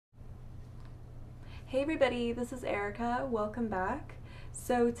Hey everybody, this is Erica. Welcome back.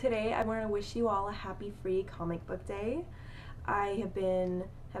 So today I want to wish you all a happy free comic book day. I have been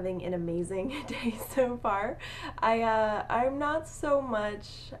having an amazing day so far. I'm not so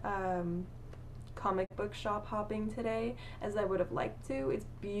much comic book shop hopping today as I would have liked to. It's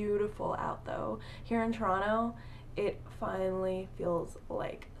beautiful out though. Here in Toronto, it finally feels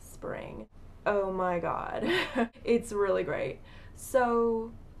like spring. Oh my god. It's really great.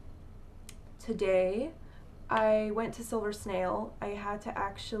 So today I went to Silver Snail. I had to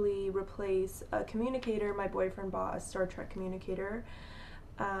actually replace a communicator my boyfriend bought, a Star Trek communicator.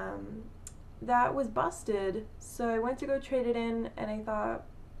 That was busted, so I went to go trade it in, and I thought,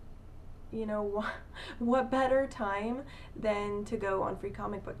 you know, what better time than to go on free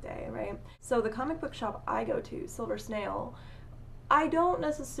comic book day, right? So the comic book shop I go to, Silver Snail, I don't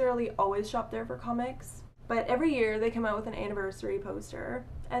necessarily always shop there for comics, but every year they come out with an anniversary poster,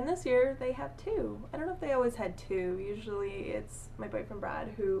 and this year they have two. I don't know if they always had two. Usually it's my boyfriend Brad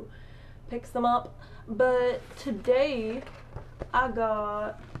who picks them up, but today I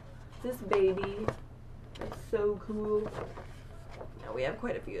got this baby. It's so cool. Now we have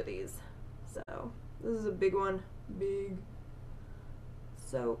quite a few of these, so this is a big one. Big.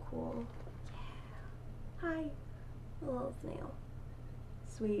 So cool. Yeah. Hi, little snail.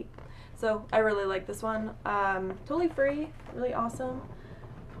 Sweet. So I really like this one. Totally free, really awesome.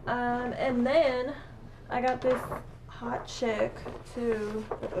 And then I got this hot chick too.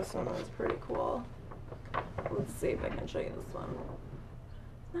 This one was pretty cool. Let's see if I can show you this one.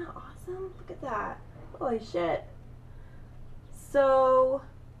 Isn't that awesome? Look at that. Holy shit. So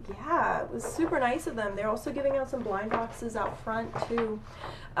yeah, it was super nice of them. They're also giving out some blind boxes out front too.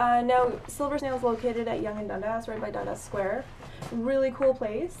 Now Silver Snail is located at Yonge St, right by Dundas Square. Really cool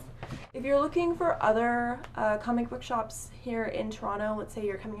place. If you're looking for other comic book shops here in Toronto, let's say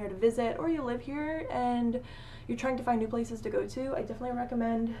you're coming here to visit or you live here and you're trying to find new places to go to, I definitely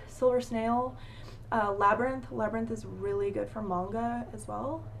recommend Silver Snail. Labyrinth is really good for manga as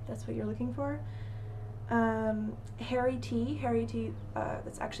well. If that's what you're looking for. Harry T,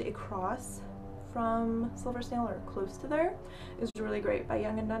 that's actually across from Silver Snail or close to there, is really great by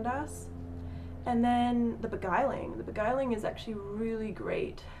Yonge and Dundas. And then The Beguiling is actually really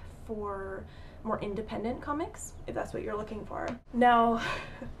great for more independent comics, if that's what you're looking for. Now,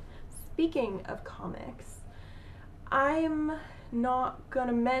 speaking of comics, I'm not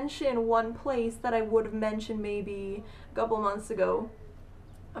gonna mention one place that I would have mentioned maybe a couple months ago.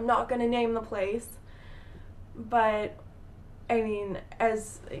 I'm not gonna name the place, but I mean,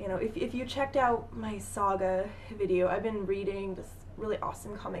 as you know, if you checked out my Saga video, I've been reading this really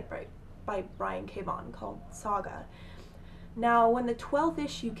awesome comic by Brian K. Vaughan called Saga. Now, when the 12th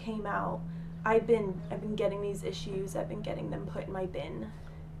issue came out, I've been getting these issues, I've been getting them put in my bin.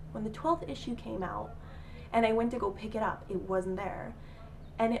 When the 12th issue came out, and I went to go pick it up, it wasn't there.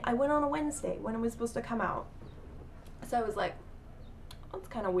 And I went on a Wednesday when it was supposed to come out. So I was like, that's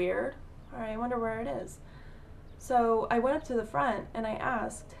kind of weird. Alright, I wonder where it is. So I went up to the front and I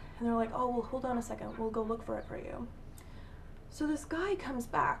asked, and they're like, oh, well, hold on a second, we'll go look for it for you. So this guy comes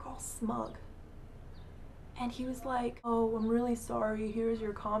back all smug, and he was like, oh, I'm really sorry, here's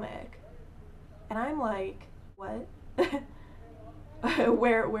your comic. And I'm like, what?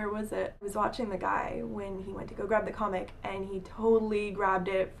 Where was it? I was watching the guy when he went to go grab the comic, and he totally grabbed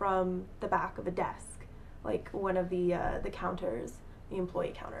it from the back of a desk, like one of the counters, the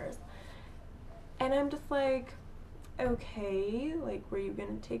employee counters. And I'm just like, okay, like, were you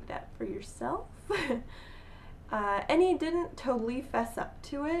gonna take that for yourself? And he didn't totally fess up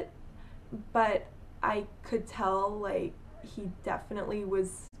to it, but I could tell, like, he definitely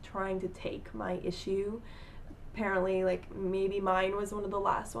was trying to take my issue. Apparently, like, maybe mine was one of the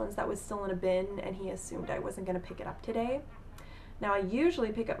last ones that was still in a bin, and he assumed I wasn't gonna pick it up today. Now, I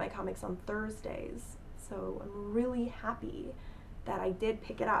usually pick up my comics on Thursdays, so I'm really happy that I did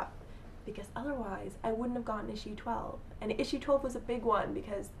pick it up, because otherwise I wouldn't have gotten issue 12. And issue 12 was a big one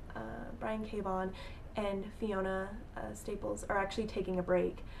because Brian K. Vaughan and Fiona Staples are actually taking a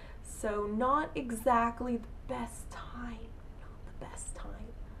break. So not exactly the best time. Not the best time.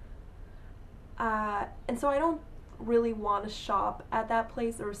 And so I don't really want to shop at that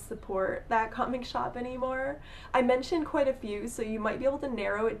place or support that comic shop anymore. I mentioned quite a few, so you might be able to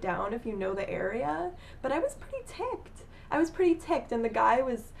narrow it down if you know the area, but I was pretty ticked. And the guy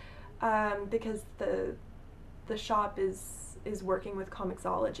was because the shop is working with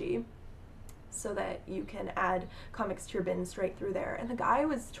Comixology so that you can add comics to your bin straight through there. And the guy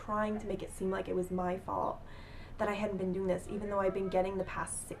was trying to make it seem like it was my fault that I hadn't been doing this, even though I've been getting the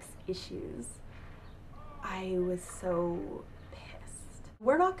past 6 issues. I was so pissed.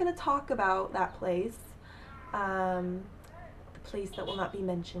 We're not going to talk about that place, the place that will not be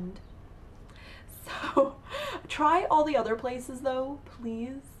mentioned. So try all the other places though,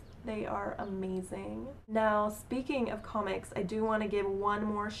 please. They are amazing. Now, speaking of comics, I do want to give one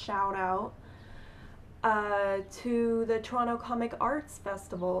more shout out to the Toronto Comic Arts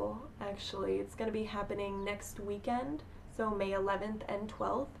Festival. Actually, it's going to be happening next weekend, so May 11th and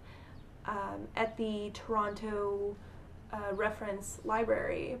 12th, at the Toronto Reference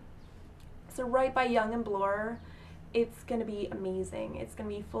Library. So right by Yonge and Bloor. It's going to be amazing. It's going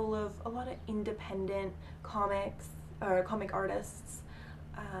to be full of a lot of independent comics, or comic artists,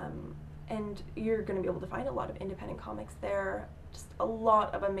 and you're going to be able to find a lot of independent comics there. Just a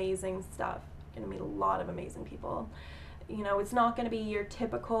lot of amazing stuff. You're going to meet a lot of amazing people. You know, it's not going to be your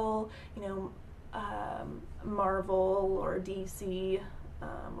typical, you know, Marvel or DC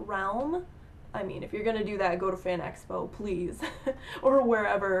realm. I mean, if you're gonna do that, go to Fan Expo, please, or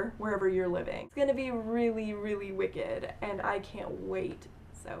wherever you're living. It's gonna be really, really wicked, and I can't wait.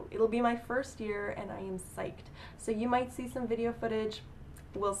 So it'll be my first year, and I am psyched. So you might see some video footage,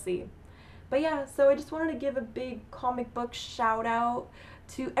 we'll see. But yeah, so I just wanted to give a big comic book shout out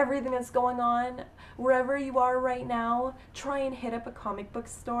to everything that's going on. Wherever you are right now, try and hit up a comic book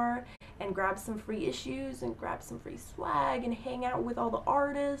store and grab some free issues and grab some free swag and hang out with all the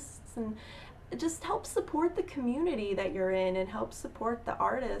artists and just help support the community that you're in and help support the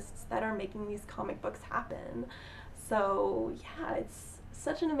artists that are making these comic books happen. So yeah, it's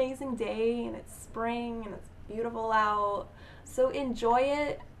such an amazing day, and it's spring and it's beautiful out. So enjoy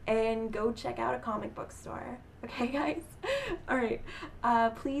it and go check out a comic book store. Okay, guys? Alright,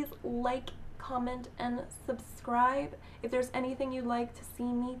 please like, comment, and subscribe. If there's anything you'd like to see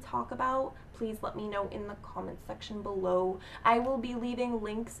me talk about, please let me know in the comment section below. I will be leaving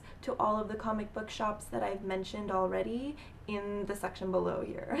links to all of the comic book shops that I've mentioned already in the section below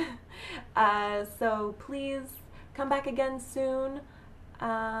here. So please come back again soon.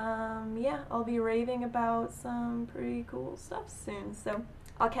 Yeah, I'll be raving about some pretty cool stuff soon. So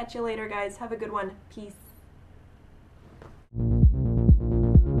I'll catch you later, guys. Have a good one. Peace.